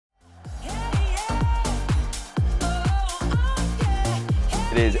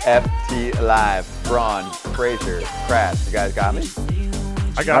It is FT Live. Braun, Frazier, Kratz. You guys got me?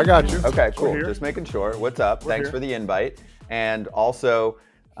 I got you. Okay, cool. Just making sure. What's up? Thanks for the invite. And also,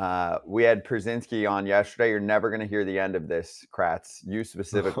 we had Przinsky on yesterday. You're never going to hear the end of this, Kratz, you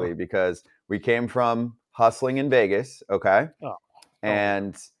specifically, because we came from hustling in Vegas, okay?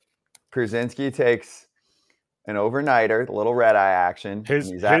 And Przinsky takes an overnighter, the little red eye action.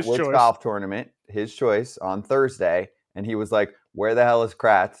 He's at Woods Golf Tournament, his choice, on Thursday. And he was like, where the hell is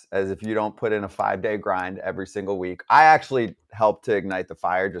Kratz? As if you don't put in a 5-day grind every single week. I actually helped to ignite the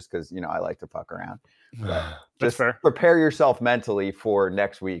fire just because, I like to fuck around. But just fair. Prepare yourself mentally for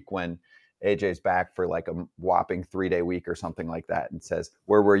next week when AJ's back for like a whopping 3-day week or something like that and says,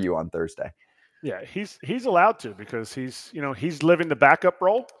 where were you on Thursday? Yeah, he's allowed to because he's living the backup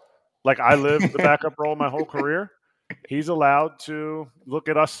role. Like I lived the backup role my whole career. He's allowed to look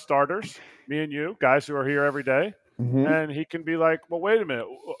at us starters, me and you, guys who are here every day. Mm-hmm. And he can be like, well, wait a minute.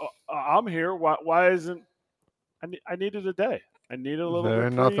 I'm here. Why isn't – I needed a day. I needed a little bit of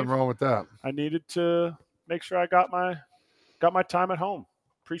There's nothing wrong with that. I needed to make sure I got my time at home.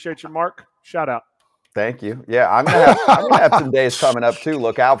 Appreciate you, Mark. Shout out. Thank you. Yeah, I'm gonna have some days coming up too.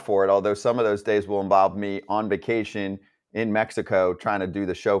 Look out for it. Although some of those days will involve me on vacation in Mexico trying to do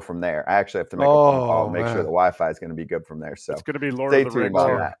the show from there. I actually have to make a phone call to make sure the Wi-Fi is going to be good from there. So it's going to be Lord of the Rings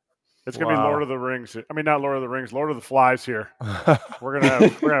here. It's going to be Lord of the Rings. I mean, not Lord of the Rings, Lord of the Flies here. We're going to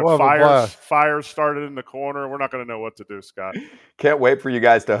have fires started in the corner. We're not going to know what to do, Scott. Can't wait for you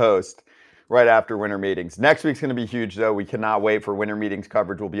guys to host right after winter meetings. Next week's going to be huge, though. We cannot wait for winter meetings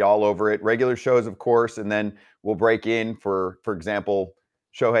coverage. We'll be all over it. Regular shows, of course, and then we'll break in for example,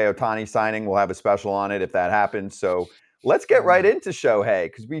 Shohei Ohtani signing. We'll have a special on it if that happens. So let's get right into Shohei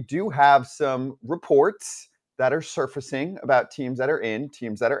because we do have some reports that are surfacing about teams that are in,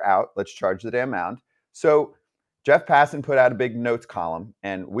 teams that are out. Let's charge the damn mound. So Jeff Passan put out a big notes column,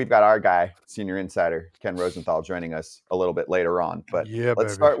 and we've got our guy, senior insider, Ken Rosenthal, joining us a little bit later on. But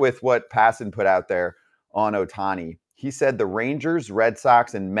let's start with what Passan put out there on Ohtani. He said the Rangers, Red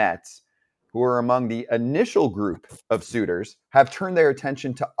Sox, and Mets, who are among the initial group of suitors, have turned their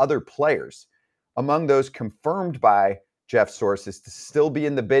attention to other players. Among those confirmed by Jeff's sources to still be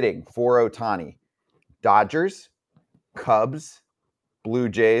in the bidding for Ohtani: Dodgers, Cubs, Blue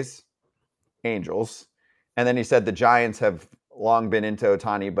Jays, Angels. And then he said the Giants have long been into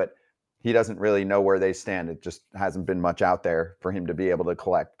Ohtani, but he doesn't really know where they stand. It just hasn't been much out there for him to be able to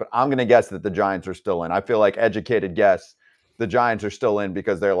collect. But I'm going to guess that the Giants are still in. I feel like educated guess the Giants are still in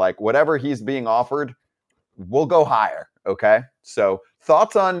because they're like, whatever he's being offered, we'll go higher. Okay. So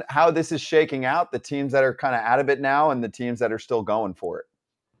thoughts on how this is shaking out, the teams that are kind of out of it now and the teams that are still going for it?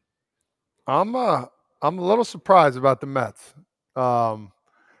 I'm a little surprised about the Mets.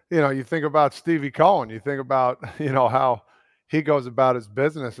 You think about Stevie Cohen, you think about, how he goes about his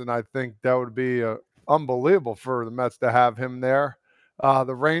business. And I think that would be unbelievable for the Mets to have him there.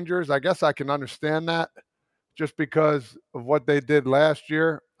 The Rangers, I guess I can understand that just because of what they did last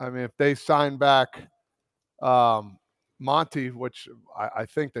year. I mean, if they sign back Monty, which I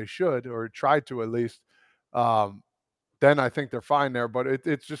think they should, or try to at least, then I think they're fine there. But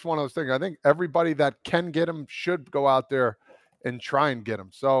it's just one of those things. I think everybody that can get him should go out there and try and get him.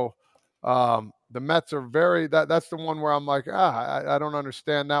 So the Mets are that's the one where I'm like, I don't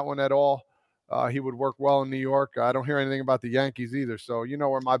understand that one at all. He would work well in New York. I don't hear anything about the Yankees either. So you know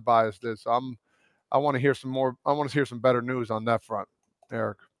where my bias is. So I want to hear some more. I want to hear some better news on that front,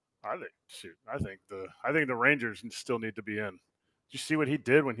 Eric. I think the Rangers still need to be in. Did you see what he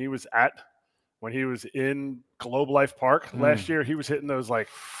did when he was in Globe Life Park last year? He was hitting those like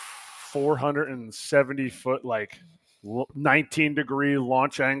 470 foot, like 19-degree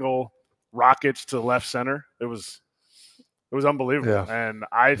launch angle rockets to left center. It was unbelievable. Yeah. And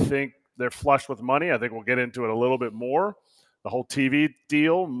I think they're flush with money. I think we'll get into it a little bit more. The whole TV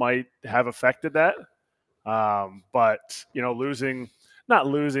deal might have affected that. But, not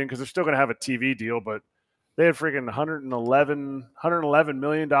losing because they're still going to have a TV deal, but they had freaking $111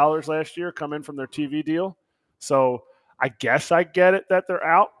 million last year come in from their TV deal. So I guess I get it that they're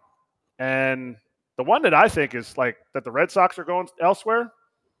out. And the one that I think is like that the Red Sox are going elsewhere,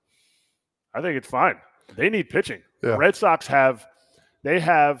 I think it's fine. They need pitching. Yeah. The Red Sox have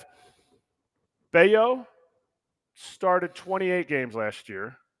Bayo started 28 games last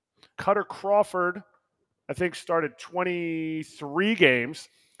year. Cutter Crawford, I think, started 23 games.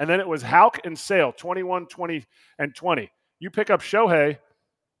 And then it was Houck and Sale, 21, 20, and 20. You pick up Shohei,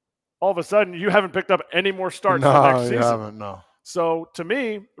 all of a sudden you haven't picked up any more starts for next season. Haven't, no. So to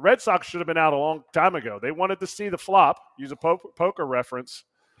me, the Red Sox should have been out a long time ago. They wanted to see the flop, use a poker reference,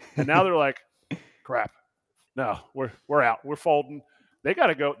 and now they're like, crap. No, we're out. We're folding. They got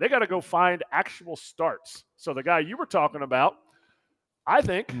to go find actual starts. So the guy you were talking about, I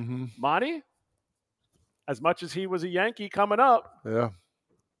think, Monty, as much as he was a Yankee coming up,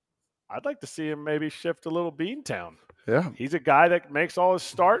 I'd like to see him maybe shift a little Beantown. Yeah. He's a guy that makes all his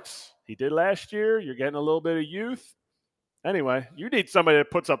starts. He did last year. You're getting a little bit of youth. Anyway, you need somebody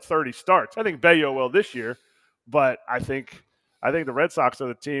that puts up 30 starts. I think Bello will this year, but I think the Red Sox are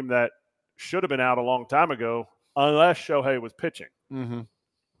the team that should have been out a long time ago unless Shohei was pitching.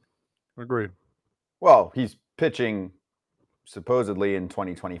 Agreed. Well, he's pitching supposedly in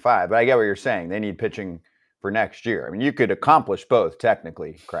 2025, but I get what you're saying. They need pitching for next year. I mean, you could accomplish both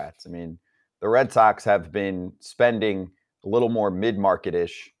technically, Kratz. I mean, the Red Sox have been spending a little more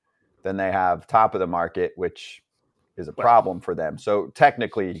mid-market-ish than they have top of the market, which is a problem for them. So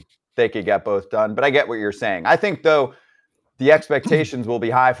technically, they could get both done. But I get what you're saying. I think, though, the expectations will be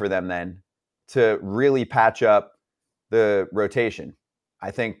high for them then to really patch up the rotation.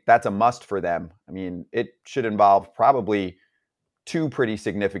 I think that's a must for them. I mean, it should involve probably 2 pretty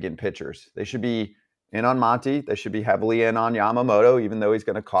significant pitchers. They should be in on Monty. They should be heavily in on Yamamoto, even though he's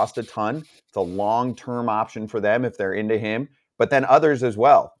going to cost a ton. It's a long-term option for them if they're into him. But then others as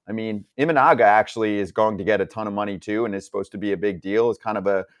well. I mean, Imanaga actually is going to get a ton of money too and is supposed to be a big deal. It's kind of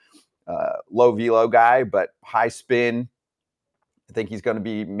a low velo guy, but high spin. I think he's going to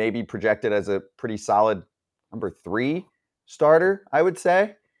be maybe projected as a pretty solid number 3 starter, I would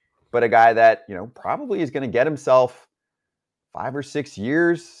say. But a guy that, probably is going to get himself 5 or 6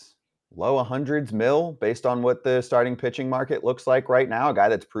 years, low hundreds mil, based on what the starting pitching market looks like right now. A guy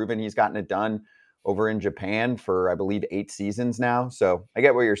that's proven he's gotten it done over in Japan for, I believe, 8 seasons now. So I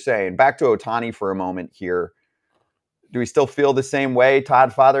get what you're saying. Back to Ohtani for a moment here. Do we still feel the same way,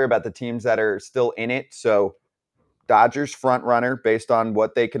 Todd Father, about the teams that are still in it? So Dodgers front runner based on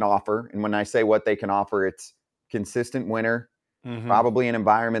what they can offer. And when I say what they can offer, it's consistent winner, probably an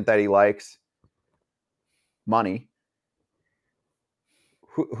environment that he likes, money.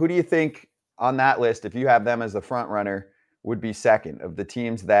 Who do you think on that list, if you have them as the front runner, would be second of the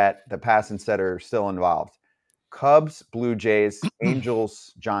teams that the pass and set are still involved? Cubs, Blue Jays,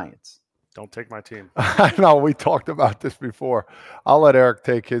 Angels, Giants. Don't take my team. I know we talked about this before. I'll let Eric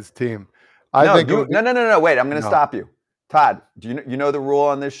take his team. No. Wait, I'm going to stop you. Todd, do you know the rule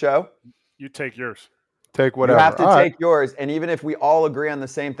on this show? You take yours. Take whatever. You have to take yours, and even if we all agree on the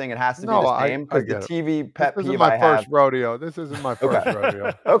same thing, it has to be the same. Because the TV pet peeve I have. This isn't my first rodeo. This isn't my first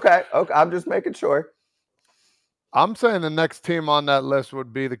rodeo. Okay. I'm just making sure. I'm saying the next team on that list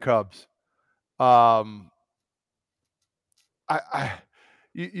would be the Cubs.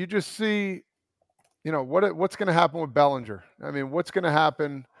 You just see, what's going to happen with Bellinger. I mean, what's going to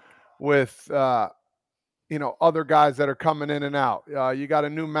happen with other guys that are coming in and out. You got a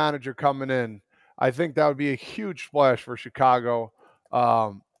new manager coming in. I think that would be a huge splash for Chicago.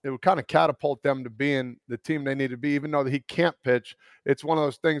 It would kind of catapult them to being the team they need to be, even though he can't pitch. It's one of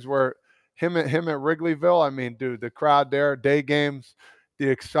those things where him at Wrigleyville, I mean, dude, the crowd there, day games, the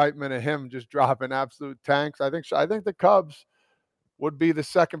excitement of him just dropping absolute tanks. I think the Cubs would be the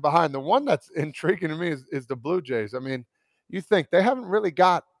second behind. The one that's intriguing to me is the Blue Jays. I mean, you think they haven't really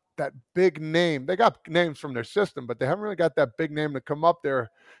got that big name. They got names from their system, but they haven't really got that big name to come up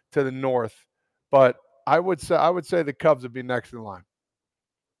there to the north. But I would say the Cubs would be next in line.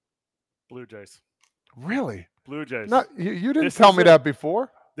 Blue Jays. Really? Blue Jays. No, you didn't tell me that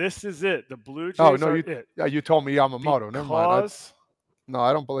before. This is it. The Blue Jays are it. Yeah, you told me Yamamoto. Never mind. No,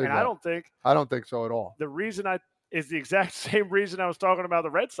 I don't believe that. I don't think so at all. The reason is the exact same reason I was talking about the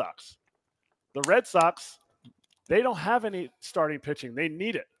Red Sox. The Red Sox, they don't have any starting pitching. They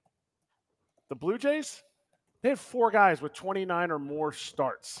need it. The Blue Jays, they had 4 guys with 29 or more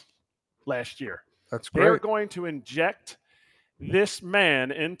starts last year. That's great. They're going to inject this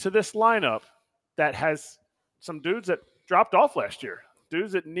man into this lineup that has some dudes that dropped off last year.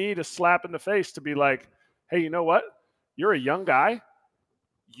 Dudes that need a slap in the face to be like, hey, you know what? You're a young guy.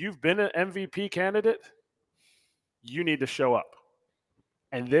 You've been an MVP candidate. You need to show up.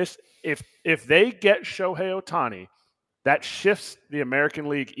 And this, if they get Shohei Ohtani, that shifts the American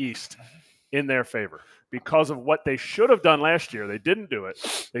League East in their favor because of what they should have done last year. They didn't do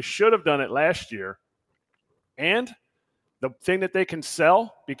it. They should have done it last year. And the thing that they can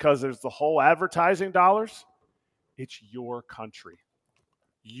sell, because there's the whole advertising dollars, it's your country.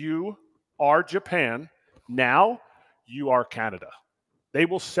 You are Japan. Now you are Canada. They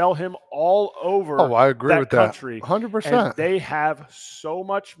will sell him all over I agree with country. That. 100%. And they have so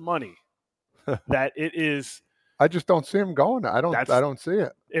much money that it is. I just don't see him going. I don't see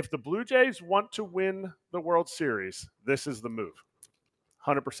it. If the Blue Jays want to win the World Series, this is the move.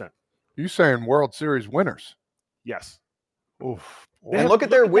 100%. You saying World Series winners? Yes. Oof. And look at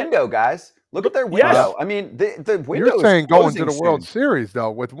their window, guys. Look at their window. Yes. I mean, the window You're saying is going to the soon. World Series,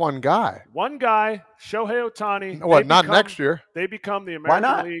 though, with one guy. One guy, Shohei Ohtani. What, not next year? They become the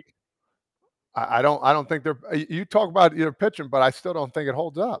American League. I don't think they're – you talk about your pitching, but I still don't think it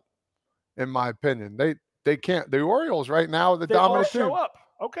holds up, in my opinion. They can't – the Orioles right now are the dominant team. They all show up.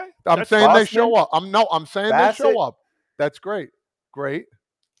 Okay. I'm saying they show up. I'm saying Bassett. They show up. That's great. Great.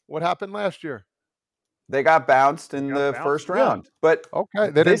 What happened last year? They got bounced in the first round. But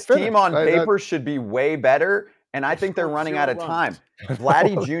this team on paper should be way better, and I think they're running out of time.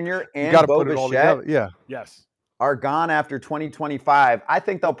 Vladdy Jr. and Bo Bichette are gone after 2025. I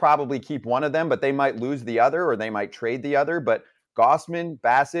think they'll probably keep one of them, but they might lose the other, or they might trade the other. But Gausman,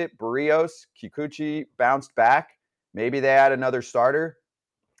 Bassett, Barrios, Kikuchi bounced back. Maybe they add another starter.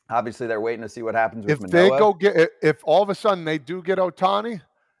 Obviously, they're waiting to see what happens with Manoah. If all of a sudden they do get Ohtani,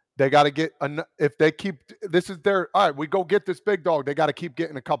 they got to get if they keep this is their all right. We go get this big dog. They got to keep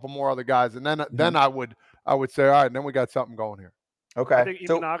getting a couple more other guys, and then I would say all right. Then we got something going here. Okay. I think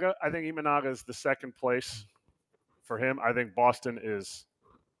Imanaga is the second place for him. I think Boston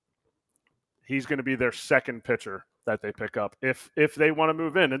he's going to be their second pitcher that they pick up if they want to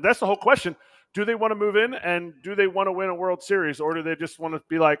move in, and that's the whole question. Do they want to move in, and do they want to win a World Series, or do they just want to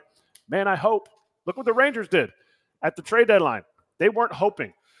be like, man, I hope. Look what the Rangers did at the trade deadline. They weren't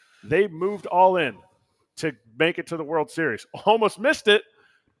hoping. They moved all in to make it to the World Series. Almost missed it,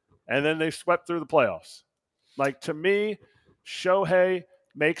 and then they swept through the playoffs. Like, to me, Shohei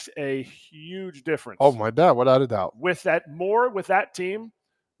makes a huge difference. Oh, my God, without a doubt. With that team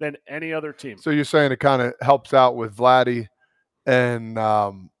than any other team. So you're saying it kind of helps out with Vladdy and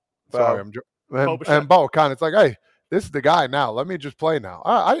and Bo. Kind of, it's like, hey, this is the guy now. Let me just play now.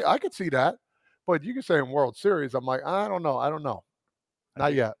 I could see that, but you can say in World Series, I'm like, I don't know,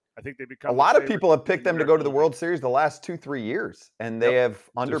 not yet. I think they become a lot of people have picked them to go to the World Series the last 2-3 years, and they have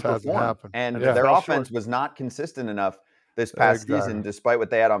underperformed. And their offense was not consistent enough this past season, despite what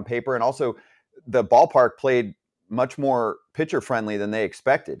they had on paper. And also, the ballpark played much more pitcher-friendly than they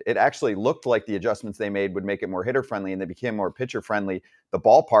expected. It actually looked like the adjustments they made would make it more hitter-friendly, and they became more pitcher-friendly. The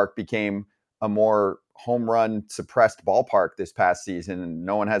ballpark became a more home run suppressed ballpark this past season, and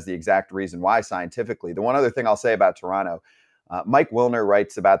no one has the exact reason why scientifically. The one other thing I'll say about Toronto, Mike Wilner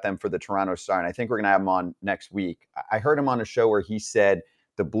writes about them for the Toronto Star, and I think we're going to have him on next week. I heard him on a show where he said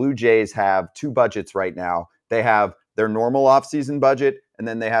the Blue Jays have two budgets right now. They have their normal offseason budget, and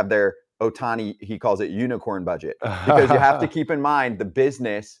then they have their Ohtani, he calls it unicorn budget, because you have to keep in mind the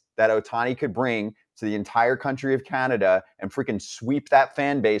business that Ohtani could bring to the entire country of Canada and freaking sweep that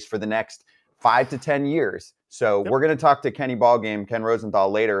fan base for the next 5 to 10 years. So we're going to talk to Ken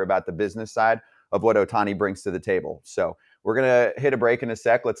Rosenthal later about the business side of what Ohtani brings to the table. So we're going to hit a break in a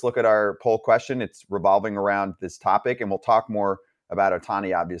sec. Let's look at our poll question. It's revolving around this topic, and we'll talk more about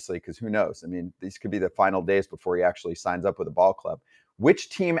Ohtani, obviously, because who knows? I mean, these could be the final days before he actually signs up with a ball club. Which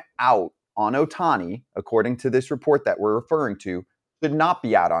team out on Ohtani, according to this report that we're referring to, should not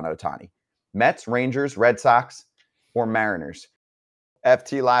be out on Ohtani? Mets, Rangers, Red Sox, or Mariners?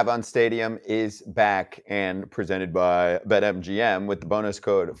 FT Live on Stadium is back and presented by BetMGM with the bonus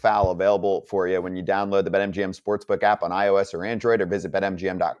code FOUL available for you when you download the BetMGM Sportsbook app on iOS or Android, or visit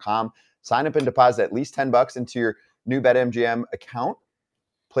BetMGM.com. Sign up and deposit at least $10 into your new BetMGM account.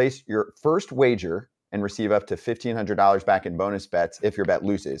 Place your first wager and receive up to $1,500 back in bonus bets if your bet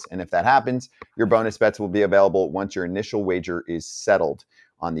loses. And if that happens, your bonus bets will be available once your initial wager is settled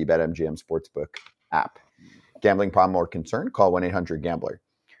on the BetMGM Sportsbook app. Gambling problem or concern? Call 1-800-GAMBLER.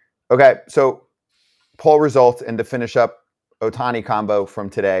 Okay, so poll results, and to finish up Ohtani combo from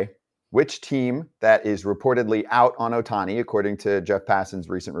today, which team that is reportedly out on Ohtani, according to Jeff Passan's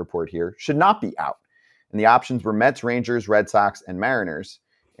recent report here, should not be out? And the options were Mets, Rangers, Red Sox, and Mariners.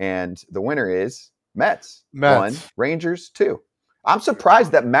 And the winner is Mets. 1, Rangers 2. I'm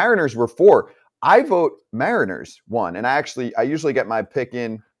surprised that Mariners were 4. I vote Mariners 1, and I usually get my pick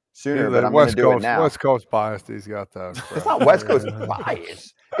in sooner, but I'm going to do it now. West Coast bias, he's got that. It's not West Coast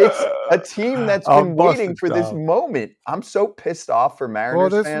bias. It's a team that's been waiting for this moment. I'm so pissed off for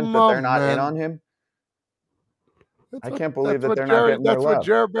Mariners fans that they're not in on him. I can't believe that they're not getting their love. That's what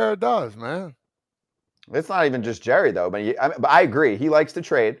Jerry Bear does, man. It's not even just Jerry, though. But I agree. He likes to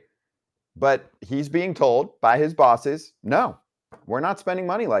trade, but he's being told by his bosses, no, we're not spending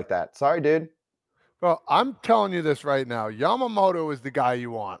money like that. Sorry, dude. Well, I'm telling you this right now. Yamamoto is the guy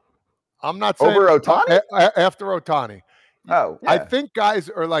you want. I'm not saying over Ohtani? After Ohtani. Oh, yeah. I think guys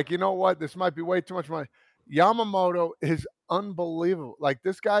are like, you know what? This might be way too much money. Yamamoto is unbelievable. Like,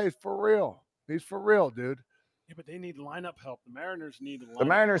 this guy is for real. He's for real, dude. Yeah, but they need lineup help. The Mariners need lineup. The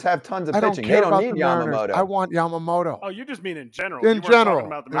Mariners have tons of I don't pitching. care They don't about need the Mariners. Yamamoto. I want Yamamoto. Oh, you just mean in general. In you weren't general. talking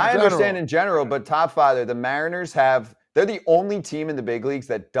about the In I Mariners. understand in general, but Top Father, the Mariners they're the only team in the big leagues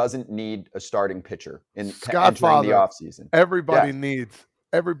that doesn't need a starting pitcher entering the offseason. Everybody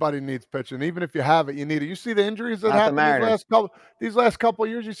needs pitching. Even if you have it, you need it. You see the injuries that happened these last couple of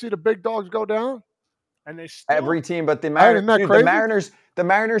years. You see the big dogs go down, and they still every team. But the Mariners, the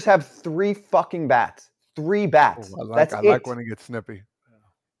Mariners have 3 fucking bats. 3 bats. I like when he gets snippy.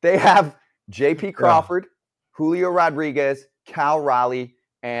 They have J.P. Crawford, Julio Rodriguez, Cal Raleigh,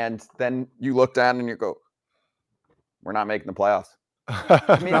 and then you look down and you go, we're not making the playoffs.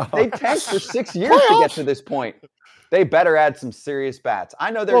 I mean, they've tanked for 6 years to get to this point. They better add some serious bats. I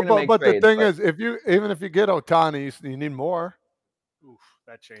know they're going to make trades. But the thing is, even if you get Ohtani, you need more. Oof,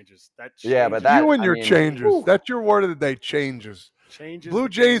 that changes. Yeah, but changes. Oof. That's your word of the day. Changes. Blue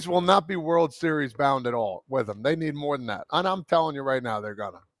Jays will not be World Series bound at all with them. They need more than that. And I'm telling you right now, they're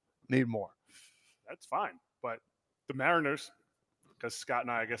going to need more. That's fine. But the Mariners, because Scott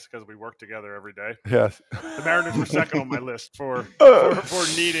and I guess because we work together every day. Yes. The Mariners were second on my list for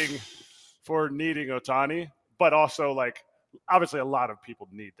needing Ohtani, but also obviously a lot of people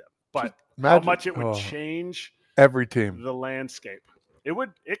need them. But how much it would change every team, the landscape.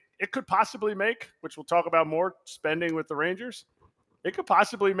 It could possibly make, which we'll talk about more, spending with the Rangers. It could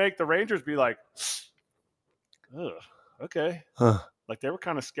possibly make the Rangers be like, okay. Like they were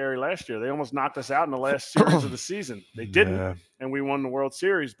kind of scary last year. They almost knocked us out in the last series of the season. They didn't, and we won the World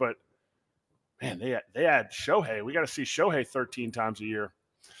Series. But man, they had Shohei. We got to see Shohei 13 times a year.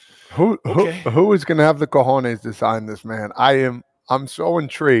 Who is going to have the cojones to sign this man? I'm so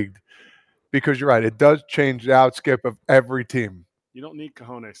intrigued because you're right. It does change the outskip of every team. You don't need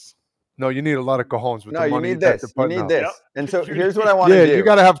cojones. No, you need a lot of cojones with the money. You need this. You need this. Yep. And so here's what I want to do. Yeah, you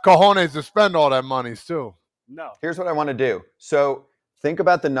got to have cojones to spend all that money too. No. Here's what I want to do. So think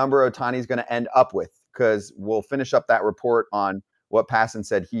about the number Ohtani's going to end up with, because we'll finish up that report on what Passan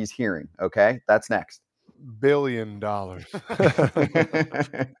said he's hearing. Okay, that's next. $1 billion.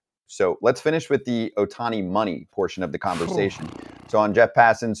 So let's finish with the Ohtani money portion of the conversation. So on Jeff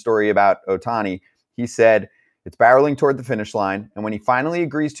Passan's story about Ohtani, he said it's barreling toward the finish line, and when he finally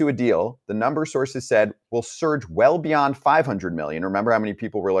agrees to a deal, the number sources said will surge well beyond $500 million. Remember how many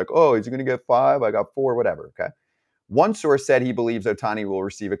people were like, "Oh, is he going to get 5? I got 4, whatever." Okay. One source said he believes Ohtani will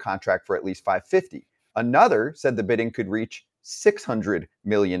receive a contract for at least $550. Another said the bidding could reach $600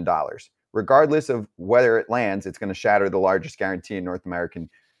 million. Regardless of whether it lands, it's going to shatter the largest guarantee in North American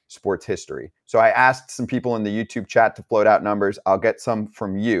sports history. So I asked some people in the YouTube chat to float out numbers. I'll get some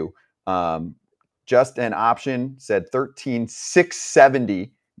from you. Just an option said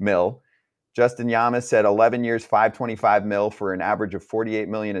 13,670 mil. Justin Yamas said 11 years, 525 mil for an average of 48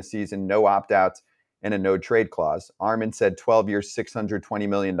 million a season, no opt-outs and a no trade clause. Armin said 12 years, $620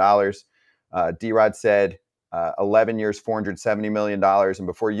 million. D-Rod said 11 years, $470 million. And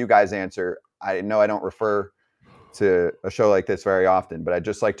before you guys answer, I know I don't refer to a show like this very often, but I'd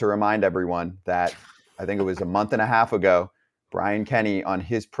just like to remind everyone that I think it was a month and a half ago, Brian Kenny on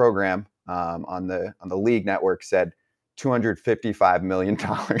his program on the League Network said $255 million.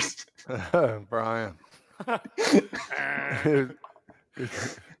 Brian.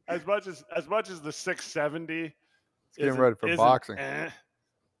 As much as the 670 getting ready for boxing.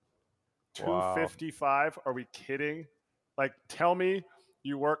 255. Wow. Are we kidding? Like, tell me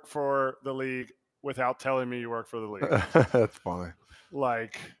you work for the league without telling me you work for the league. That's funny.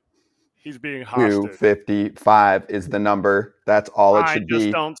 Like, he's being hostage. 255 is the number. That's all it should be. I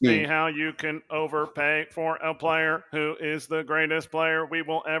just don't see how you can overpay for a player who is the greatest player we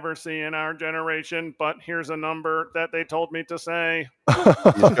will ever see in our generation. But here's a number that they told me to say.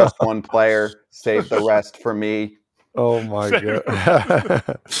 He's just one player. Save the rest for me. Oh, my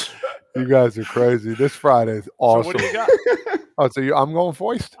God. You guys are crazy. This Friday is awesome. So what do you got? Oh, so I'm going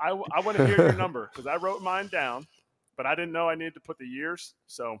Foist? I want to hear your number because I wrote mine down, but I didn't know I needed to put the years.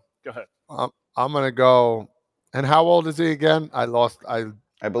 So go ahead. I'm going to go. And how old is he again? I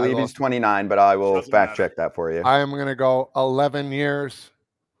believe he's 29, but I will fact check that for you. I am going to go 11 years,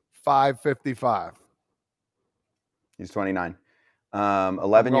 555. He's 29.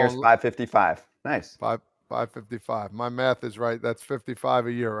 11 years, 555. Nice. 555. My math is right. That's 55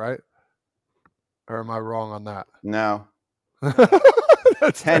 a year, right? Or am I wrong on that? No.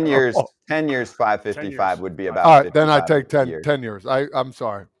 10 years, 555 would be about. All right, then I take 10 years. I'm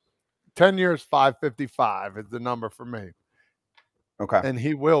sorry. 10 years, 555 is the number for me. Okay. And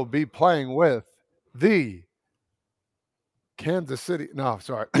he will be playing with the Kansas City. No,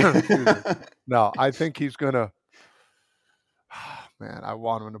 sorry. No, I think he's going to. Man, I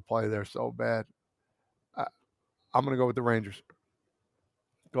want him to play there so bad. I'm going to go with the Rangers.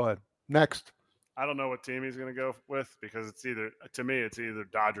 Go ahead. Next. I don't know what team he's going to go with because it's either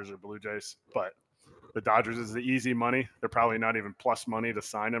Dodgers or Blue Jays. But the Dodgers is the easy money. They're probably not even plus money to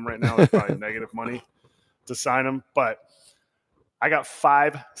sign him right now. It's probably negative money to sign him. But I got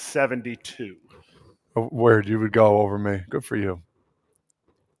 572. Where you would go over me? Good for you.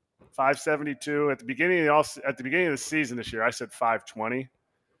 572 at the beginning of the season this year. I said 520,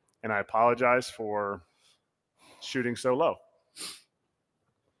 and I apologize for shooting so low.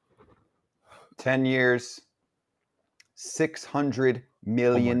 10 years, $600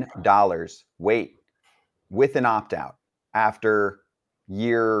 million. Wait, with an opt-out after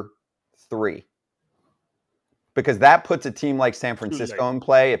year 3. Because that puts a team like San Francisco in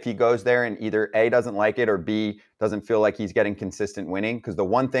play if he goes there and either A, doesn't like it, or B, doesn't feel like he's getting consistent winning. Because the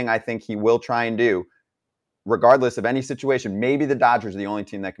one thing I think he will try and do, regardless of any situation, maybe the Dodgers are the only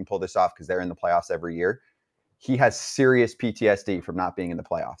team that can pull this off because they're in the playoffs every year. He has serious PTSD from not being in the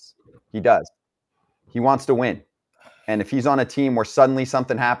playoffs. He does. He wants to win. And if he's on a team where suddenly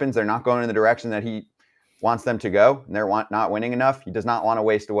something happens, they're not going in the direction that he wants them to go, and they're not winning enough, he does not want to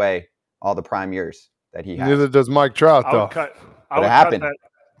waste away all the prime years that he has. Neither does Mike Trout, though.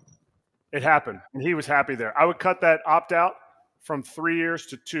 It happened, and he was happy there. I would cut that opt-out from 3 years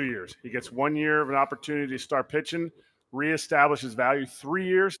to 2 years. He gets 1 year of an opportunity to start pitching, reestablish his value. 3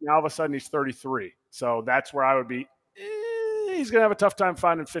 years, now all of a sudden he's 33. So that's where I would be. He's going to have a tough time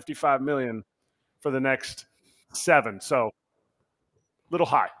finding $55 million for the next 7. So little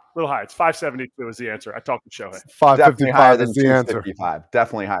high. It's 572 is the answer. I talked to Shohei. 555 is the answer.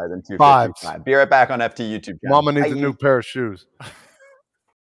 Definitely higher than 255. Be right back on FT YouTube channel. Mama needs a new pair of shoes.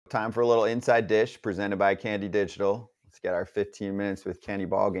 Time for a little inside dish presented by Candy Digital. Let's get our 15 minutes with Kenny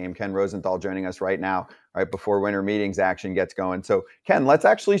Ballgame. Ken Rosenthal joining us right now, right before winter meetings action gets going. So, Ken, let's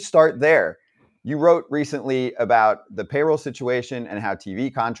actually start there. You wrote recently about the payroll situation and how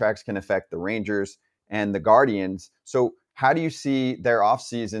TV contracts can affect the Rangers and the Guardians. So how do you see their off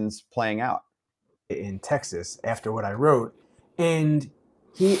seasons playing out? In Texas after what I wrote, and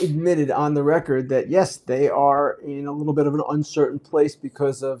he admitted on the record that yes, they are in a little bit of an uncertain place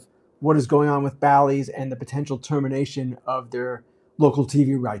because of what is going on with Bally's and the potential termination of their local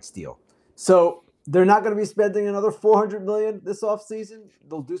TV rights deal. So they're not going to be spending another $400 million this offseason.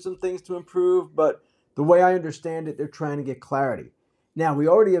 They'll do some things to improve, but the way I understand it, they're trying to get clarity. Now, we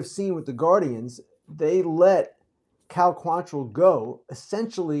already have seen with the Guardians, they let Cal Quantrill go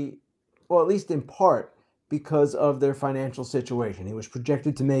essentially, well, at least in part, because of their financial situation. He was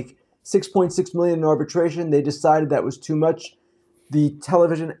projected to make $6.6 million in arbitration. They decided that was too much. The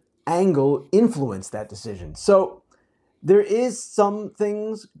television angle influenced that decision. So there is some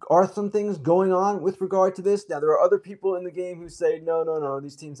things going on with regard to this. Now, there are other people in the game who say, no,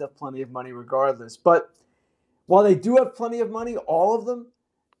 these teams have plenty of money regardless. But while they do have plenty of money, all of them,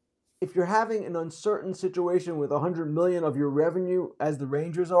 if you're having an uncertain situation with $100 million of your revenue, as the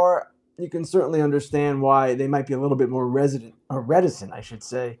Rangers are, you can certainly understand why they might be a little bit more reticent, I should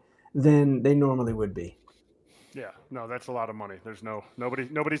say, than they normally would be. Yeah, no, that's a lot of money. There's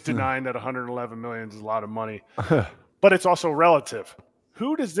nobody's denying that $111 million is a lot of money. But it's also relative.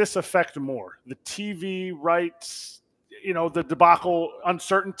 Who does this affect more? The TV rights, the debacle,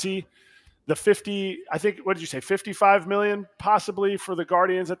 uncertainty, the 55 million possibly for the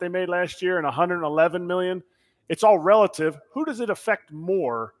Guardians that they made last year and 111 million. It's all relative. Who does it affect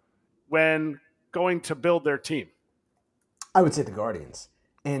more when going to build their team? I would say the Guardians.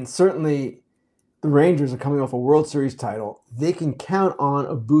 And certainly the Rangers are coming off a World Series title. They can count on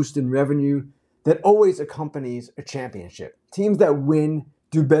a boost in revenue that always accompanies a championship. Teams that win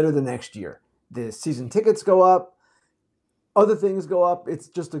do better the next year. The season tickets go up. Other things go up. It's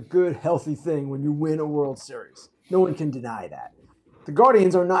just a good, healthy thing when you win a World Series. No one can deny that. The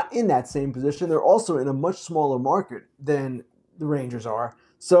Guardians are not in that same position. They're also in a much smaller market than the Rangers are.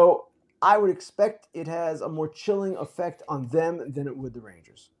 So I would expect it has a more chilling effect on them than it would the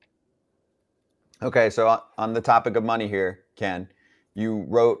Rangers. Okay, so on the topic of money here, Ken, you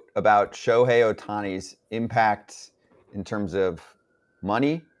wrote about Shohei Ohtani's impact in terms of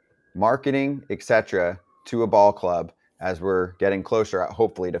money, marketing, etc., to a ball club as we're getting closer,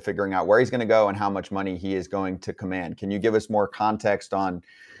 hopefully, to figuring out where he's going to go and how much money he is going to command. Can you give us more context on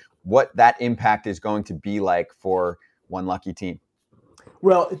what that impact is going to be like for one lucky team?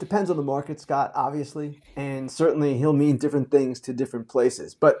 Well, it depends on the market, Scott, obviously, and certainly he'll mean different things to different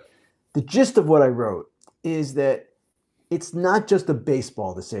places. But the gist of what I wrote is that it's not just a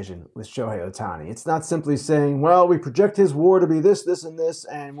baseball decision with Shohei Ohtani. It's not simply saying, well, we project his WAR to be this, this, and this,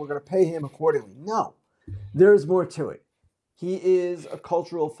 and we're going to pay him accordingly. No, there's more to it. He is a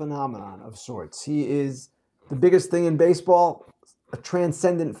cultural phenomenon of sorts. He is the biggest thing in baseball, a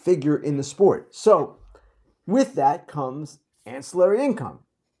transcendent figure in the sport. So with that comes ancillary income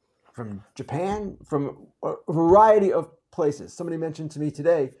from Japan, from a variety of places. Somebody mentioned to me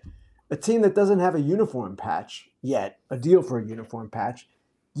today, a team that doesn't have a uniform patch yet, a deal for a uniform patch,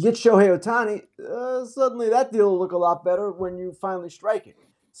 you get Shohei Ohtani, suddenly that deal will look a lot better when you finally strike it.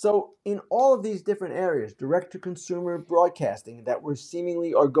 So in all of these different areas, direct-to-consumer broadcasting, that we're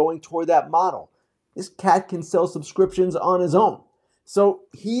seemingly are going toward that model, this cat can sell subscriptions on his own. So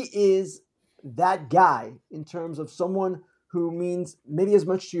he is that guy in terms of someone who means maybe as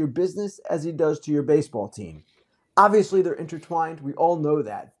much to your business as he does to your baseball team. Obviously, they're intertwined. We all know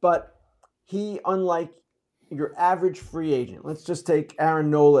that. But he, unlike your average free agent, let's just take Aaron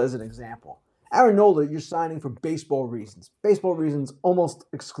Nola as an example. Aaron Nola, you're signing for baseball reasons. Baseball reasons almost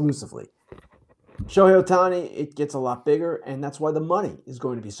exclusively. Shohei Ohtani, it gets a lot bigger, and that's why the money is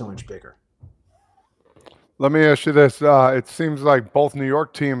going to be so much bigger. Let me ask you this. It seems like both New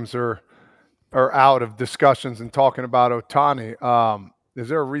York teams are out of discussions and talking about Ohtani. Is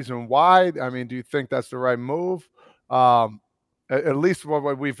there a reason why? I mean, do you think that's the right move? At least what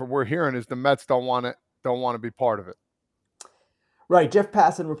we're hearing is the Mets don't want to be part of it. Right. Jeff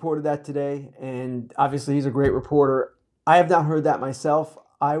Passan reported that today, and obviously he's a great reporter. I have not heard that myself.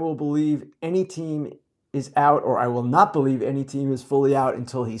 I will believe any team is out, or I will not believe any team is fully out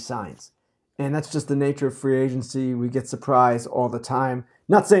until he signs. And that's just the nature of free agency. We get surprised all the time.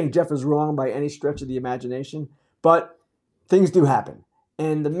 Not saying Jeff is wrong by any stretch of the imagination, but things do happen.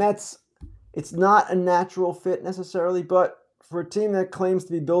 And the Mets, it's not a natural fit necessarily, but for a team that claims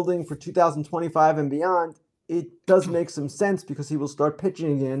to be building for 2025 and beyond, it does make some sense because he will start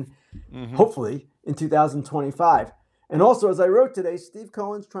pitching again, hopefully, in 2025. And also, as I wrote today, Steve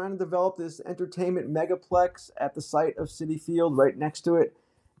Cohen's trying to develop this entertainment megaplex at the site of Citi Field right next to it.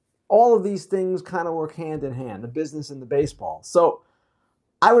 All of these things kind of work hand in hand, the business and the baseball. So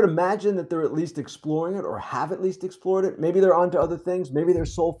I would imagine that they're at least exploring it or have at least explored it. Maybe they're on to other things. Maybe their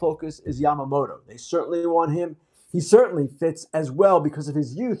sole focus is Yamamoto. They certainly want him. He certainly fits as well because of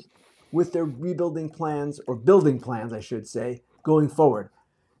his youth with their rebuilding plans, or building plans, I should say, going forward.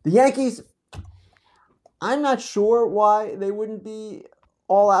 The Yankees, I'm not sure why they wouldn't be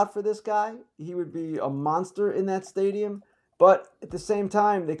all out for this guy. He would be a monster in that stadium. But at the same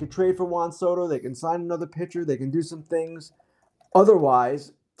time, they could trade for Juan Soto. They can sign another pitcher. They can do some things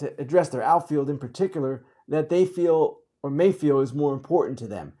otherwise to address their outfield in particular that they feel or may feel is more important to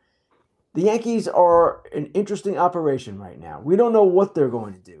them. The Yankees are an interesting operation right now. We don't know what they're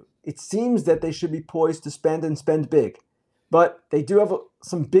going to do. It seems that they should be poised to spend and spend big. But they do have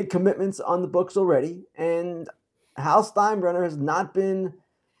some big commitments on the books already. And Hal Steinbrenner has not been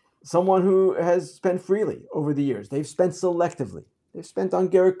someone who has spent freely over the years. They've spent selectively. They've spent on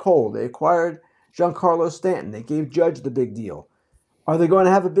Garrett Cole. They acquired Giancarlo Stanton. They gave Judge the big deal. Are they going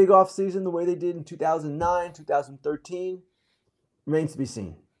to have a big offseason the way they did in 2009, 2013? Remains to be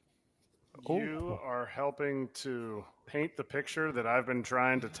seen. You are helping to paint the picture that I've been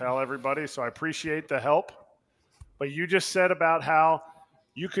trying to tell everybody, so I appreciate the help. But you just said about how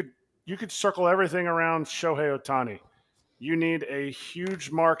you could circle everything around Shohei Ohtani. You need a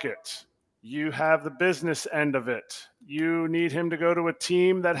huge market. You have the business end of it. You need him to go to a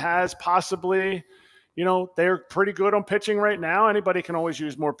team that has possibly, they're pretty good on pitching right now. Anybody can always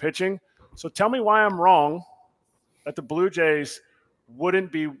use more pitching. So tell me why I'm wrong that the Blue Jays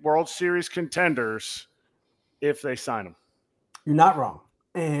wouldn't be World Series contenders if they sign him. You're not wrong.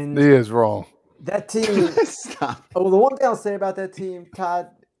 And he is wrong. That team. Stop. Oh, well, the one thing I'll say about that team, Todd,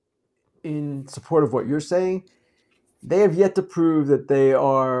 in support of what you're saying, they have yet to prove that they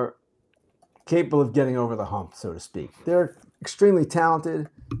are capable of getting over the hump, so to speak. They're extremely talented,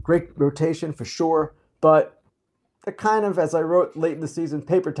 great rotation for sure, but they're kind of, as I wrote late in the season,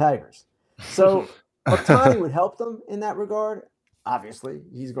 paper tigers. So Ohtani would help them in that regard. Obviously,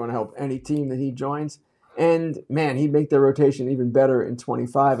 he's going to help any team that he joins. And, man, he'd make their rotation even better in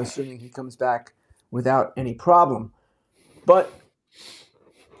 25, assuming he comes back without any problem. But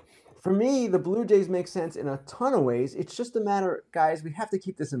for me, the Blue Jays make sense in a ton of ways. It's just a matter, guys, we have to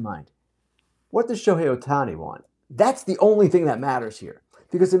keep this in mind. What does Shohei Ohtani want? That's the only thing that matters here.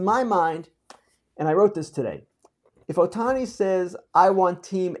 Because in my mind, and I wrote this today, if Ohtani says, I want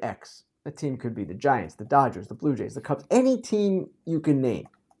Team X, a team could be the Giants, the Dodgers, the Blue Jays, the Cubs, any team you can name.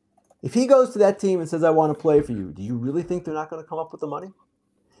 If he goes to that team and says, I want to play for you, do you really think they're not going to come up with the money?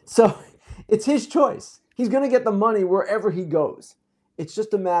 So it's his choice. He's going to get the money wherever he goes. It's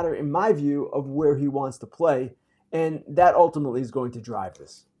just a matter, in my view, of where he wants to play. And that ultimately is going to drive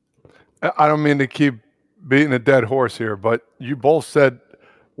this. I don't mean to keep beating a dead horse here, but you both said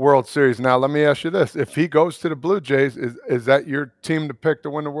World Series. Now, let me ask you this. If he goes to the Blue Jays, is that your team to pick to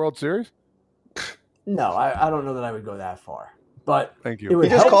win the World Series? No, I don't know that I would go that far. But thank you. It would He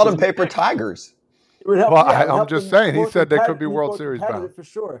just help called them them. paper tigers. It would help. Well, Yeah, it would I'm help just them saying. He more said they could be competitive- World more Series competitive bound. for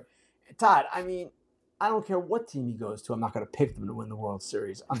sure. Todd, I mean, I don't care what team he goes to. I'm not going to pick them to win the World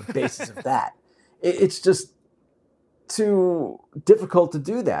Series on the basis of that. It's just too difficult to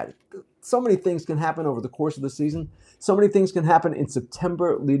do that. So many things can happen over the course of the season. So many things can happen in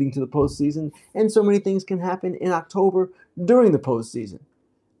September leading to the postseason, and so many things can happen in October during the postseason.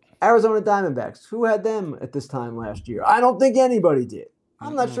 Arizona Diamondbacks, who had them at this time last year? I don't think anybody did.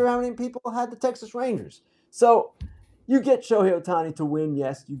 I'm not sure how many people had the Texas Rangers. So you get Shohei Ohtani to win,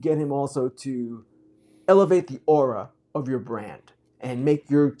 yes. You get him also to elevate the aura of your brand and make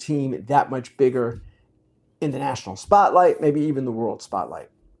your team that much bigger in the national spotlight, maybe even the world spotlight.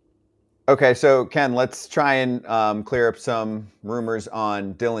 Okay, so Ken, let's try and clear up some rumors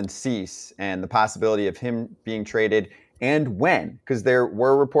on Dylan Cease and the possibility of him being traded and when. Because there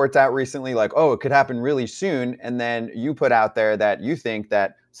were reports out recently like, oh, it could happen really soon. And then you put out there that you think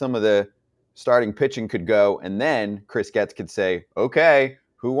that some of the starting pitching could go. And then Chris Getz could say, okay,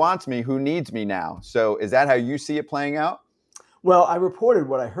 who wants me? Who needs me now? So is that how you see it playing out? Well, I reported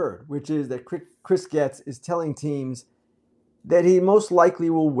what I heard, which is that Chris Getz is telling teams that he most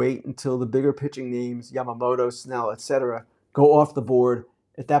likely will wait until the bigger pitching names, Yamamoto, Snell, etc., go off the board.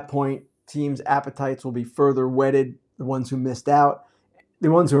 At that point, teams' appetites will be further whetted, the ones who missed out.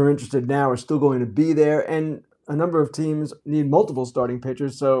 The ones who are interested now are still going to be there, and a number of teams need multiple starting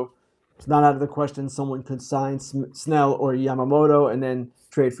pitchers, so it's not out of the question someone could sign Snell or Yamamoto and then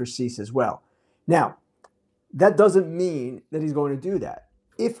trade for Cease as well. Now, that doesn't mean that he's going to do that.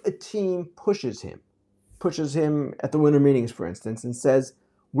 If a team pushes him at the winter meetings, for instance, and says,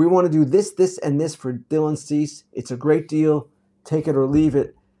 we want to do this, this, and this for Dylan Cease. It's a great deal. Take it or leave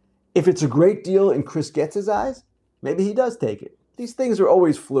it. If it's a great deal in Chris Getz's eyes, maybe he does take it. These things are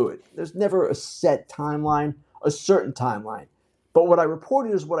always fluid. There's never a set timeline, a certain timeline. But what I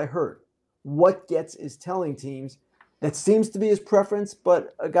reported is what I heard. What Getz is telling teams, that seems to be his preference,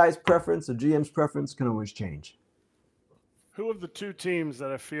 but a guy's preference, a GM's preference can always change. Who of the two teams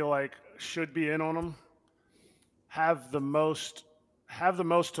that I feel like should be in on him have the most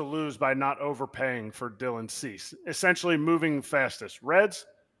to lose by not overpaying for Dylan Cease, essentially moving fastest, Reds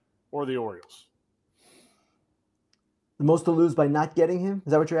or the Orioles? The most to lose by not getting him?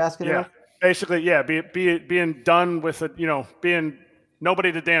 Is that what you're asking Yeah, about? basically, yeah. Being done with it, being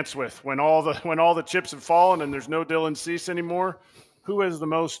nobody to dance with when all the chips have fallen and there's no Dylan Cease anymore. Who has the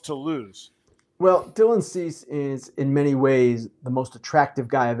most to lose? Well, Dylan Cease is in many ways the most attractive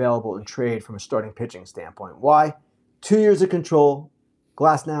guy available in trade from a starting pitching standpoint. Why? 2 years of control.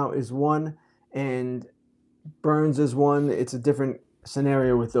 Glasnow is one, and Burns is one. It's a different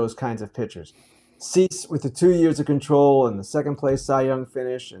scenario with those kinds of pitchers. Cease, with the 2 years of control and the second place Cy Young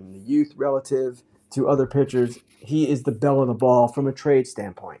finish and the youth relative to other pitchers, he is the belle of the ball from a trade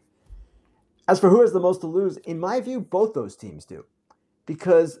standpoint. As for who has the most to lose, in my view, both those teams do.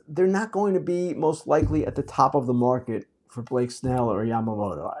 Because they're not going to be most likely at the top of the market for Blake Snell or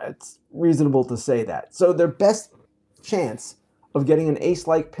Yamamoto. It's reasonable to say that. So their best chance of getting an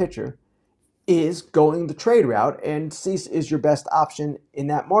ace-like pitcher is going the trade route, and Cease is your best option in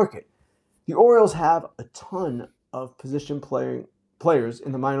that market. The Orioles have a ton of position players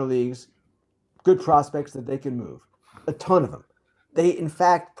in the minor leagues, good prospects that they can move. A ton of them. They, in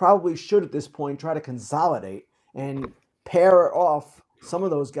fact, probably should at this point try to consolidate and pair off some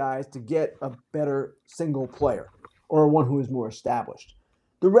of those guys to get a better single player or one who is more established.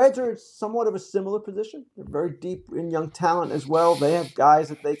 The Reds are somewhat of a similar position. They're very deep in young talent as well. They have guys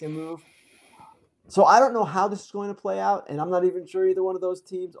that they can move. So I don't know how this is going to play out, and I'm not even sure either one of those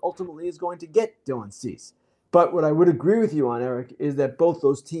teams ultimately is going to get Dylan Cease. But what I would agree with you on, Eric, is that both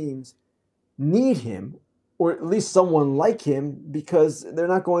those teams need him, or at least someone like him, because they're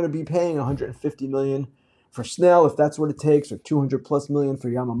not going to be paying $150 million for Snell, if that's what it takes, or $200+ million for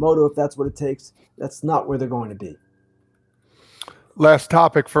Yamamoto, if that's what it takes. That's not where they're going to be. Last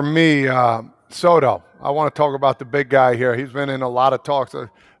topic for me, Soto. I want to talk about the big guy here. He's been in a lot of talks.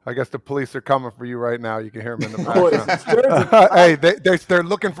 I guess the police are coming for you right now. You can hear them in the background. Hey, they're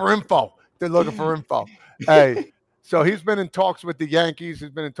looking for info. They're looking for info. Hey, so he's been in talks with the Yankees. He's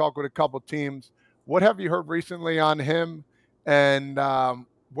been in talk with a couple teams. What have you heard recently on him? And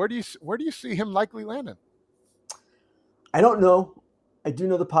where do you see him likely landing? I don't know. I do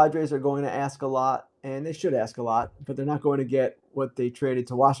know the Padres are going to ask a lot, and they should ask a lot, but they're not going to get what they traded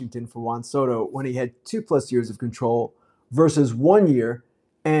to Washington for Juan Soto when he had 2+ years of control versus 1 year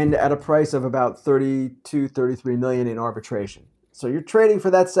and at a price of about $32, $33 million in arbitration. So you're trading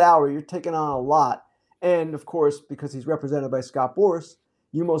for that salary. You're taking on a lot. And, of course, because he's represented by Scott Boras,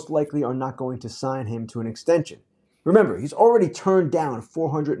 you most likely are not going to sign him to an extension. Remember, he's already turned down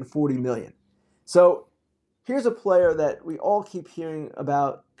 $440 million. So here's a player that we all keep hearing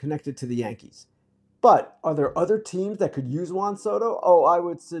about connected to the Yankees. But are there other teams that could use Juan Soto? Oh, I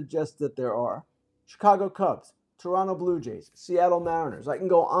would suggest that there are. Chicago Cubs, Toronto Blue Jays, Seattle Mariners. I can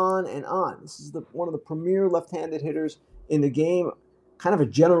go on and on. This is one of the premier left-handed hitters in the game. Kind of a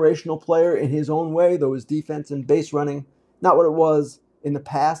generational player in his own way, though his defense and base running, not what it was in the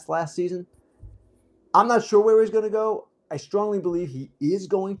past last season. I'm not sure where he's going to go. I strongly believe he is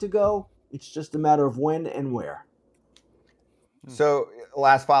going to go. It's just a matter of when and where. So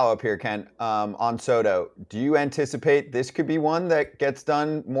last follow-up here, Ken, on Soto. Do you anticipate this could be one that gets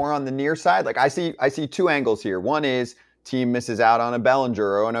done more on the near side? Like I see two angles here. One is team misses out on a Bellinger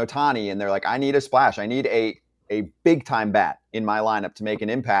or an Ohtani, and they're like, I need a splash. I need a big-time bat in my lineup to make an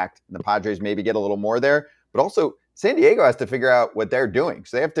impact. And the Padres maybe get a little more there. But also, San Diego has to figure out what they're doing.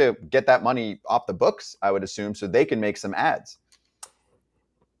 So they have to get that money off the books, I would assume, so they can make some ads.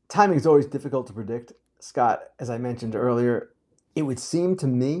 Timing is always difficult to predict, Scott. As I mentioned earlier, it would seem to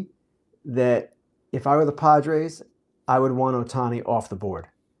me that if I were the Padres, I would want Ohtani off the board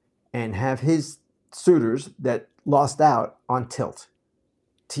and have his suitors that lost out on tilt.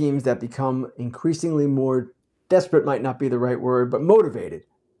 Teams that become increasingly more desperate might not be the right word, but motivated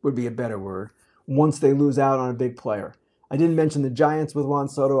would be a better word once they lose out on a big player. I didn't mention the Giants with Juan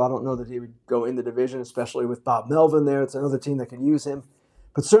Soto. I don't know that he would go in the division, especially with Bob Melvin there. It's another team that can use him.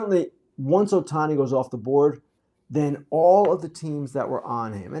 But certainly, once Ohtani goes off the board, then all of the teams that were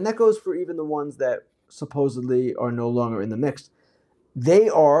on him, and that goes for even the ones that supposedly are no longer in the mix, they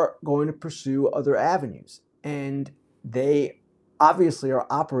are going to pursue other avenues. And they obviously are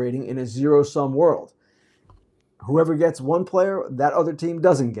operating in a zero-sum world. Whoever gets one player, that other team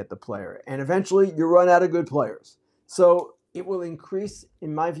doesn't get the player. And eventually, you run out of good players. So it will increase,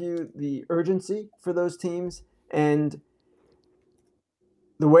 in my view, the urgency for those teams. And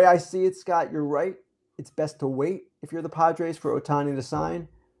the way I see it, Scott, you're right. It's best to wait if you're the Padres for Ohtani to sign.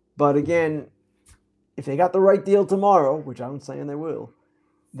 But again, if they got the right deal tomorrow, which I'm saying they will,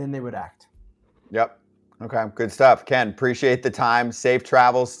 then they would act. Yep. Okay. Good stuff. Ken, appreciate the time. Safe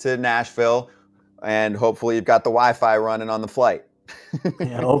travels to Nashville. And hopefully you've got the Wi-Fi running on the flight.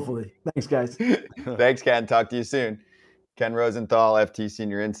 Yeah, hopefully. Thanks, guys. Thanks, Ken. Talk to you soon. Ken Rosenthal, FT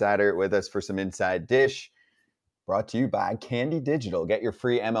Senior Insider, with us for some Inside Dish. Brought to you by Candy Digital. Get your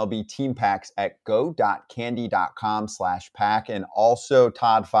free MLB team packs at go.candy.com/pack. And also,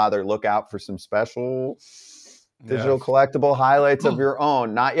 Todd Father, look out for some special digital collectible highlights of your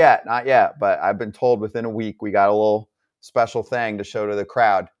own. Not yet. But I've been told within a week we got a little special thing to show to the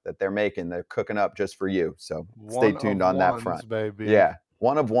crowd that they're making. They're cooking up just for you. So stay tuned on that front. Baby. Yeah.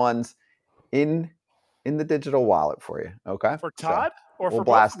 One of ones in the digital wallet for you. Okay. For Todd or we'll for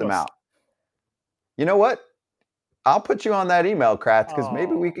blast both of them us? out. You know what? I'll put you on that email, Kratz, because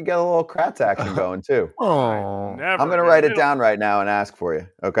maybe we could get a little Kratz action going too. Oh, Never. I'm going to write it down right now and ask for you.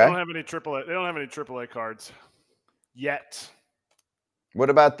 Okay. They don't have any AAA cards yet.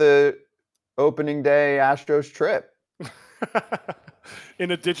 What about the opening day Astros trip? In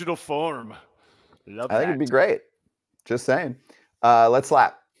a digital form. I think it'd be great. Just saying. Let's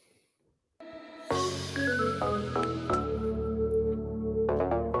slap.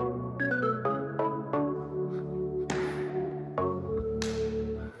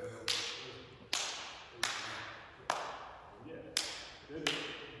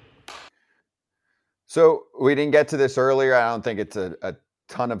 So we didn't get to this earlier. I don't think it's a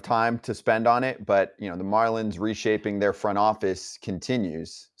ton of time to spend on it, but the Marlins reshaping their front office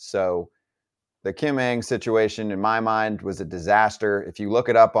continues. So the Kim Ng situation, in my mind, was a disaster. If you look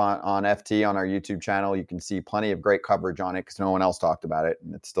it up on FT on our YouTube channel, you can see plenty of great coverage on it because no one else talked about it.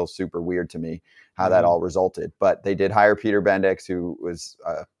 And it's still super weird to me how that all resulted. But they did hire Peter Bendix, who was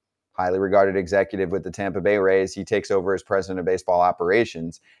a highly regarded executive with the Tampa Bay Rays. He takes over as president of baseball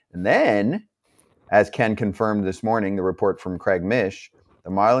operations. And then, as Ken confirmed this morning, the report from Craig Mish, the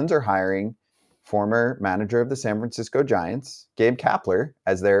Marlins are hiring former manager of the San Francisco Giants, Gabe Kapler,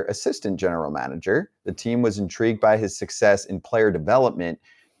 as their assistant general manager. The team was intrigued by his success in player development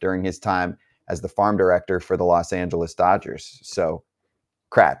during his time as the farm director for the Los Angeles Dodgers. So,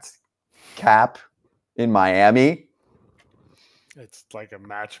 Kratz, Cap in Miami. It's like a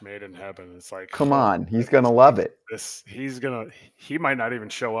match made in heaven. It's like, come on, he's going to love it. He might not even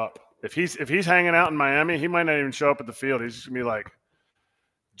show up. If he's hanging out in Miami, he might not even show up at the field. He's just going to be like,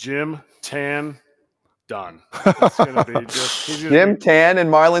 Jim, tan, done. It's going to be just Jim, tan,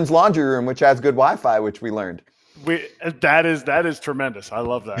 and Marlins laundry room, which has good Wi-Fi, which we learned. That is tremendous. I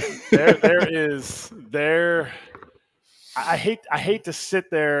love that. I hate to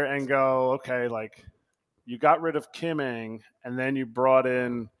sit there and go, okay, like you got rid of Kim Ng and then you brought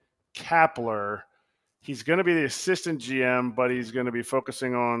in Kapler. He's going to be the assistant GM, but he's going to be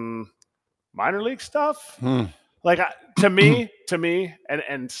focusing on minor league stuff. Like to me,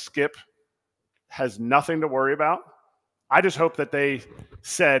 and Skip has nothing to worry about. I just hope that they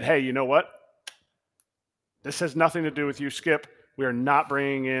said, hey, you know what? This has nothing to do with you, Skip. We are not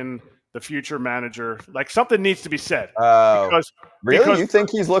bringing in the future manager. Like something needs to be said. Really? You think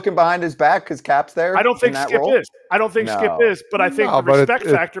he's looking behind his back because Cap's there? I don't think Skip is. I don't think Skip is, but I think the respect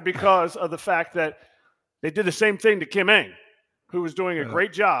factor because of the fact that they did the same thing to Kim Ng, who was doing a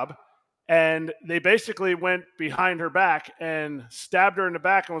great job, and they basically went behind her back and stabbed her in the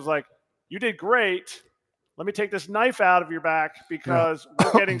back and was like, you did great. Let me take this knife out of your back because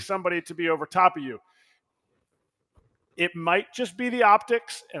we're getting somebody to be over top of you. It might just be the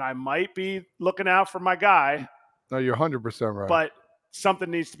optics, and I might be looking out for my guy. No, you're 100% right. But something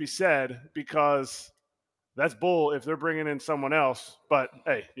needs to be said because that's bull if they're bringing in someone else. But,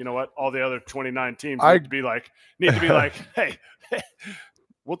 hey, you know what? All the other 29 teams need to be like, hey,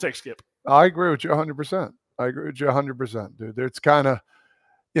 we'll take Skip. I agree with you 100%. I agree with you 100%, dude. It's kind of,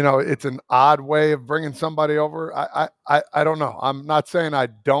 it's an odd way of bringing somebody over. I don't know. I'm not saying I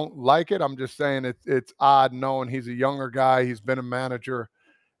don't like it. I'm just saying it's odd knowing he's a younger guy. He's been a manager,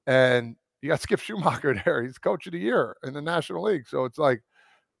 and you got Skip Schumacher there. He's coach of the year in the National League. So it's like,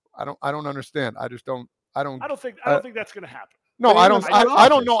 I don't understand. I don't think that's going to happen. No, I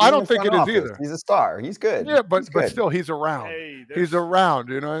don't know. I don't think it is either. He's a star. He's good. Yeah, but still, he's around. Hey, he's around.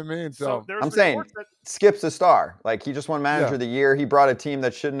 You know what I mean? So I'm saying Skip's a star. Like he just won Manager of the Year. He brought a team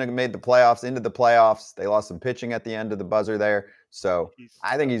that shouldn't have made the playoffs into the playoffs. They lost some pitching at the end of the buzzer there. So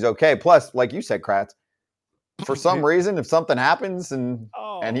I think he's okay. Plus, like you said, Kratz, for some reason, if something happens and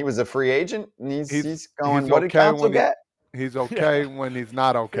he was a free agent and he's going, what did Council get? He's okay when he's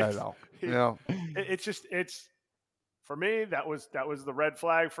not okay, though. It's for me, that was the red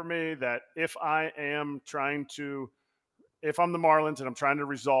flag for me that if I'm the Marlins and I'm trying to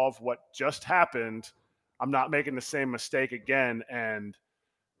resolve what just happened, I'm not making the same mistake again and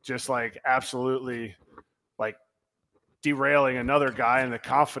just like absolutely like derailing another guy and the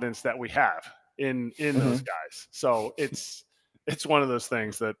confidence that we have in those guys. So it's one of those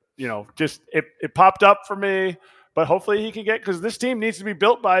things that, just it popped up for me, but hopefully he can get, because this team needs to be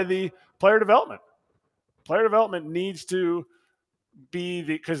built by the player development. Player development needs to be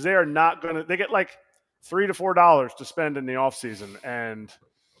because they are not going to – they get like $3 to $4 to spend in the offseason, and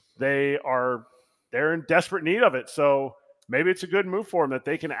they're in desperate need of it. So maybe it's a good move for them that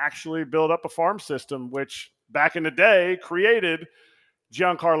they can actually build up a farm system, which back in the day created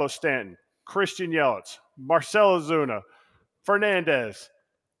Giancarlo Stanton, Christian Yelich, Marcell Ozuna, Fernandez,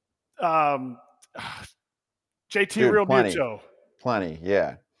 JT Realmuto. Plenty,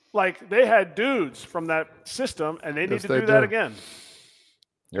 yeah. Like, they had dudes from that system, and they need to do that again.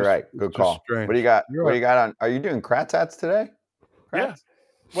 You're right. Good call. What do you got? What do you got on? Are you doing Kratz hats today? Kratz? Yeah.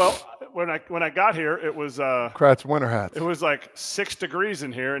 Well, when I got here, it was Kratz winter hats. It was like 6 degrees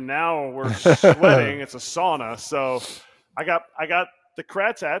in here, and now we're sweating. It's a sauna. So I got the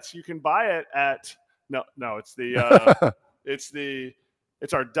Kratz hats. You can buy it at no. It's the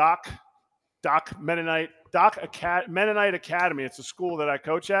it's our Doc Mennonite Academy. It's a school that I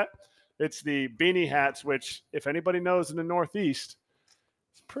coach at. It's the beanie hats, which if anybody knows in the Northeast,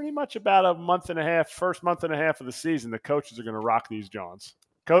 it's pretty much about a month and a half, first month and a half of the season. The coaches are going to rock these Johns.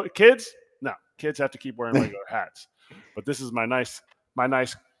 Kids, no, kids have to keep wearing regular hats. But this is my nice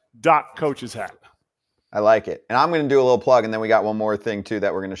Doc coach's hat. I like it. And I'm going to do a little plug, and then we got one more thing too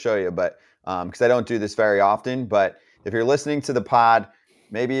that we're going to show you. But because I don't do this very often, but if you're listening to the pod,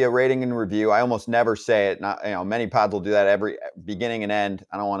 maybe a rating and review. I almost never say it. Not, many pods will do that every beginning and end.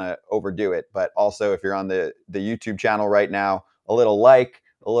 I don't want to overdo it, but also if you're on the YouTube channel right now, a little like,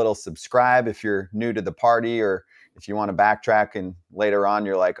 a little subscribe if you're new to the party, or if you want to backtrack and later on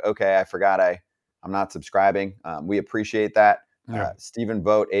you're like, okay, I forgot I'm not subscribing. We appreciate that. Yeah. Stephen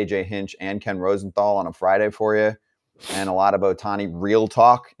Vogt, AJ Hinch, and Ken Rosenthal on a Friday for you. And a lot of Ohtani real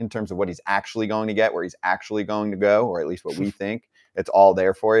talk in terms of what he's actually going to get, where he's actually going to go, or at least what we think. It's all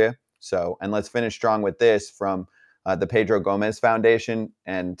there for you. So, and let's finish strong with this from the Pedro Gomez Foundation.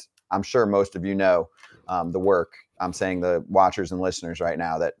 And I'm sure most of you know the work. I'm saying the watchers and listeners right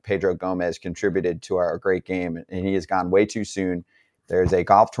now that Pedro Gomez contributed to our great game, and he has gone way too soon. There's a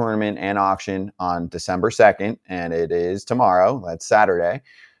golf tournament and auction on December 2nd, and it is tomorrow. That's Saturday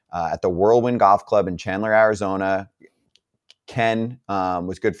at the Whirlwind Golf Club in Chandler, Arizona. Ken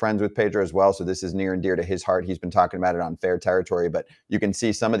was good friends with Pedro as well, so this is near and dear to his heart. He's been talking about it on Fair Territory, but you can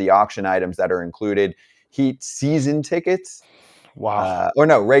see some of the auction items that are included. Heat season tickets. Wow. Or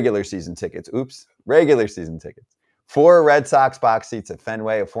no, regular season tickets. Oops. Regular season tickets. 4 Red Sox box seats at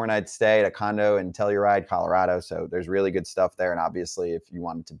Fenway, a 4-night stay at a condo in Telluride, Colorado. So there's really good stuff there. And obviously, if you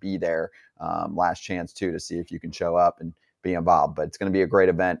wanted to be there, last chance too to see if you can show up and be involved. But it's going to be a great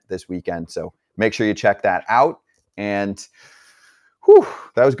event this weekend. So make sure you check that out. And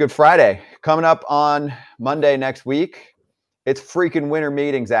that was Good Friday. Coming up on Monday next week, it's freaking winter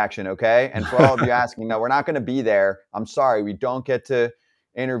meetings action, okay? And for all of you asking, no, we're not going to be there. I'm sorry. We don't get to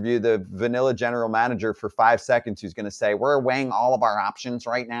interview the vanilla general manager for 5 seconds who's going to say, we're weighing all of our options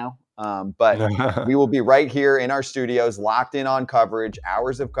right now. But we will be right here in our studios, locked in on coverage,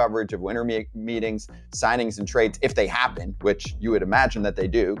 hours of coverage of winter meetings, signings, and trades, if they happen, which you would imagine that they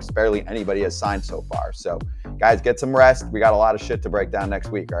do, because barely anybody has signed so far. So, guys, get some rest. We got a lot of shit to break down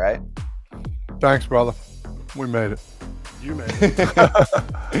next week, all right? Thanks, brother. We made it. You made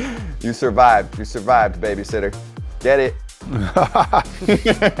it. You survived. You survived, babysitter. Get it.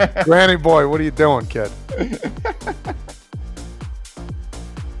 Granny boy, what are you doing, kid?